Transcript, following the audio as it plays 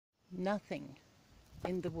Nothing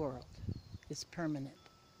in the world is permanent,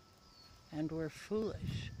 and we're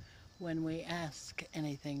foolish when we ask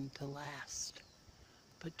anything to last.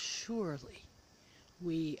 But surely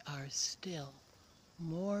we are still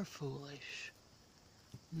more foolish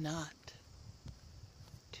not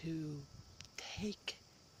to take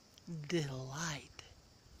delight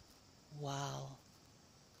while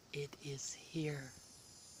it is here.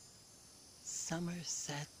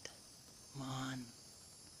 Somerset Maugham.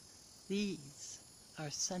 These are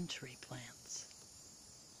century plants.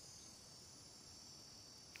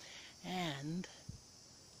 And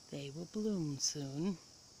they will bloom soon,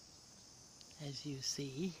 as you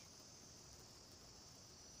see.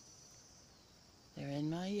 They're in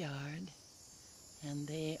my yard, and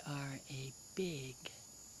they are a big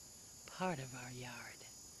part of our yard.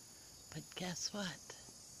 But guess what?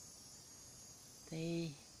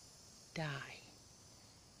 They die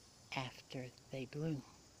after they bloom.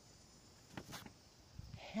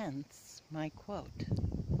 Hence my quote,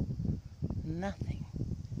 nothing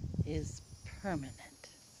is permanent.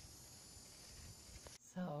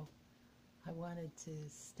 So I wanted to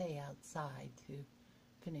stay outside to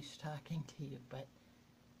finish talking to you, but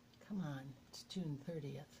come on, it's June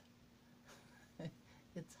 30th.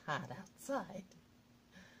 It's hot outside.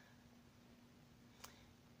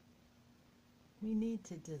 We need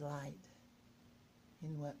to delight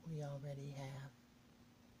in what we already have.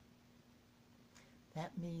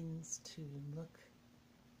 That means to look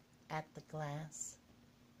at the glass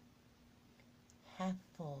half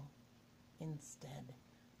full instead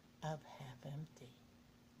of half empty.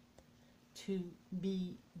 To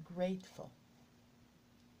be grateful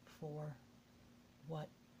for what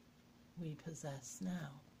we possess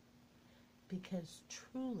now. Because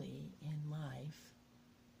truly in life,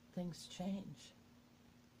 things change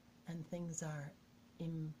and things are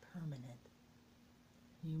impermanent.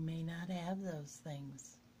 You may not have those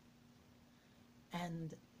things.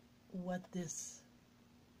 And what this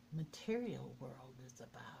material world is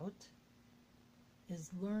about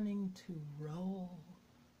is learning to roll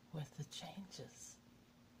with the changes.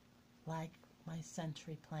 Like my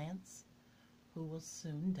century plants, who will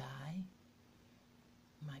soon die,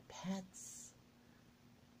 my pets,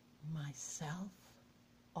 myself,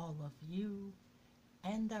 all of you,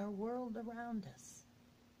 and our world around us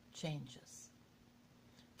changes.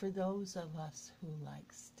 For those of us who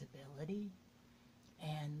like stability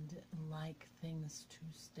and like things to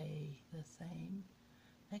stay the same,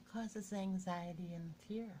 that causes anxiety and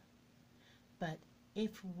fear. But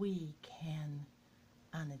if we can,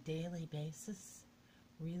 on a daily basis,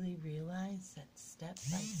 really realize that step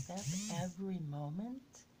by step, every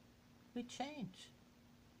moment, we change.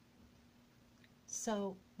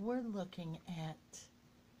 So we're looking at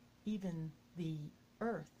even the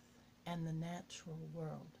earth and the natural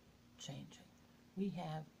world changing. We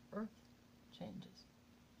have earth changes.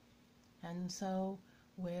 And so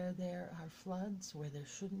where there are floods, where there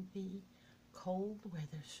shouldn't be, cold, where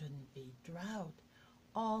there shouldn't be, drought,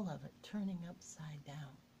 all of it turning upside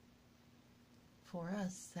down. For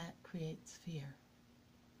us, that creates fear.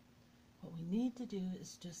 What we need to do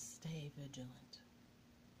is just stay vigilant.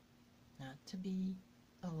 Not to be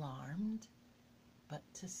alarmed, but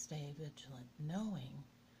to stay vigilant, knowing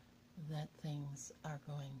that things are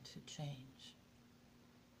going to change.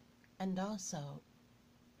 And also,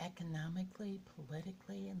 economically,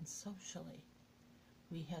 politically, and socially,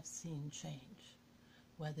 we have seen change.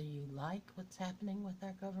 Whether you like what's happening with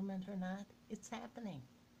our government or not, it's happening.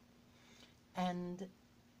 And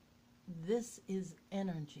this is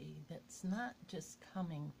energy that's not just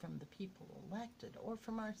coming from the people elected or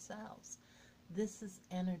from ourselves. This is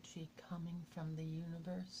energy coming from the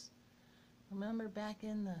universe. Remember back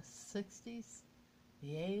in the 60s,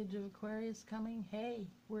 the age of Aquarius coming? Hey,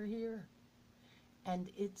 we're here.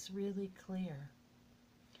 And it's really clear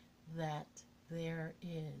that there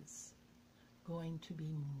is going to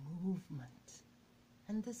be movement.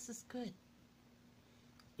 And this is good.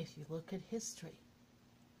 If you look at history,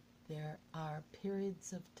 there are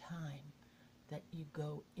periods of time that you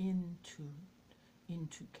go into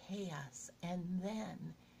chaos and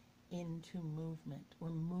then into movement. We're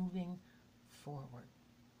moving forward.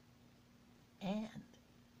 And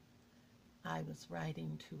I was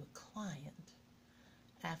writing to a client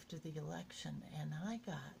after the election, and I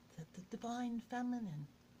got that the divine feminine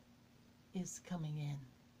is coming in.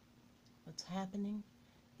 What's happening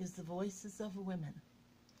is the voices of women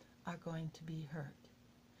are going to be heard,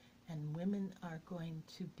 and women are going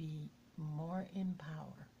to be more in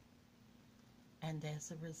power. And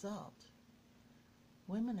as a result,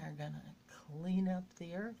 women are going to clean up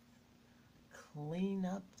the earth, clean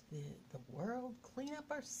up the world, clean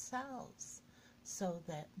up ourselves, so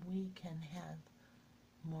that we can have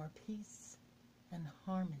more peace and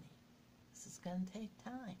harmony. This is going to take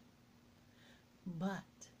time, but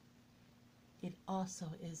it also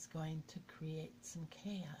is going to create some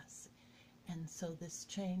chaos. And so this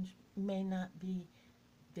change may not be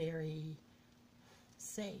very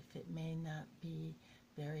safe. It may not be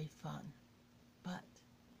very fun. But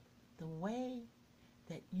the way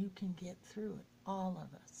that you can get through it, all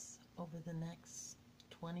of us, over the next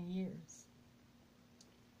 20 years,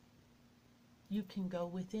 you can go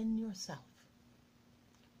within yourself.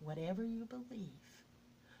 Whatever you believe,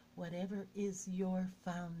 whatever is your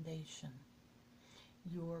foundation,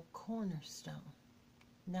 your cornerstone,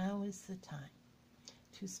 now is the time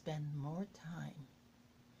to spend more time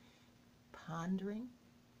pondering,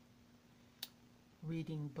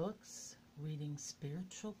 reading books, reading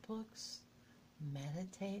spiritual books,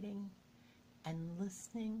 meditating, and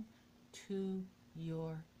listening to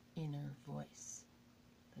your inner voice.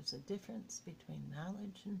 There's a difference between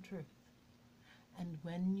knowledge and truth. And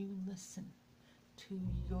when you listen to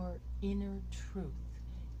your inner truth,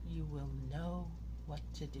 you will know what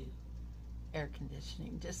to do. Air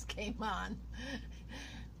conditioning just came on.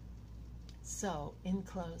 So, in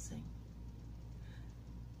closing,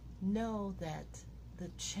 know that the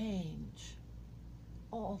change,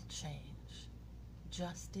 all change,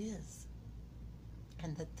 just is.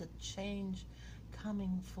 And that the change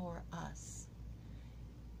coming for us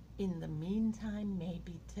in the meantime may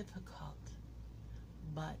be difficult,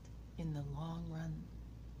 but in the long run,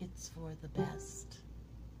 it's for the best.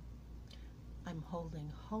 I'm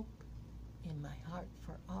holding hope in my heart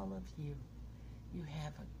for all of you. You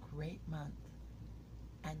have a great month,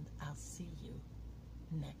 and I'll see you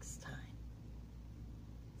next time.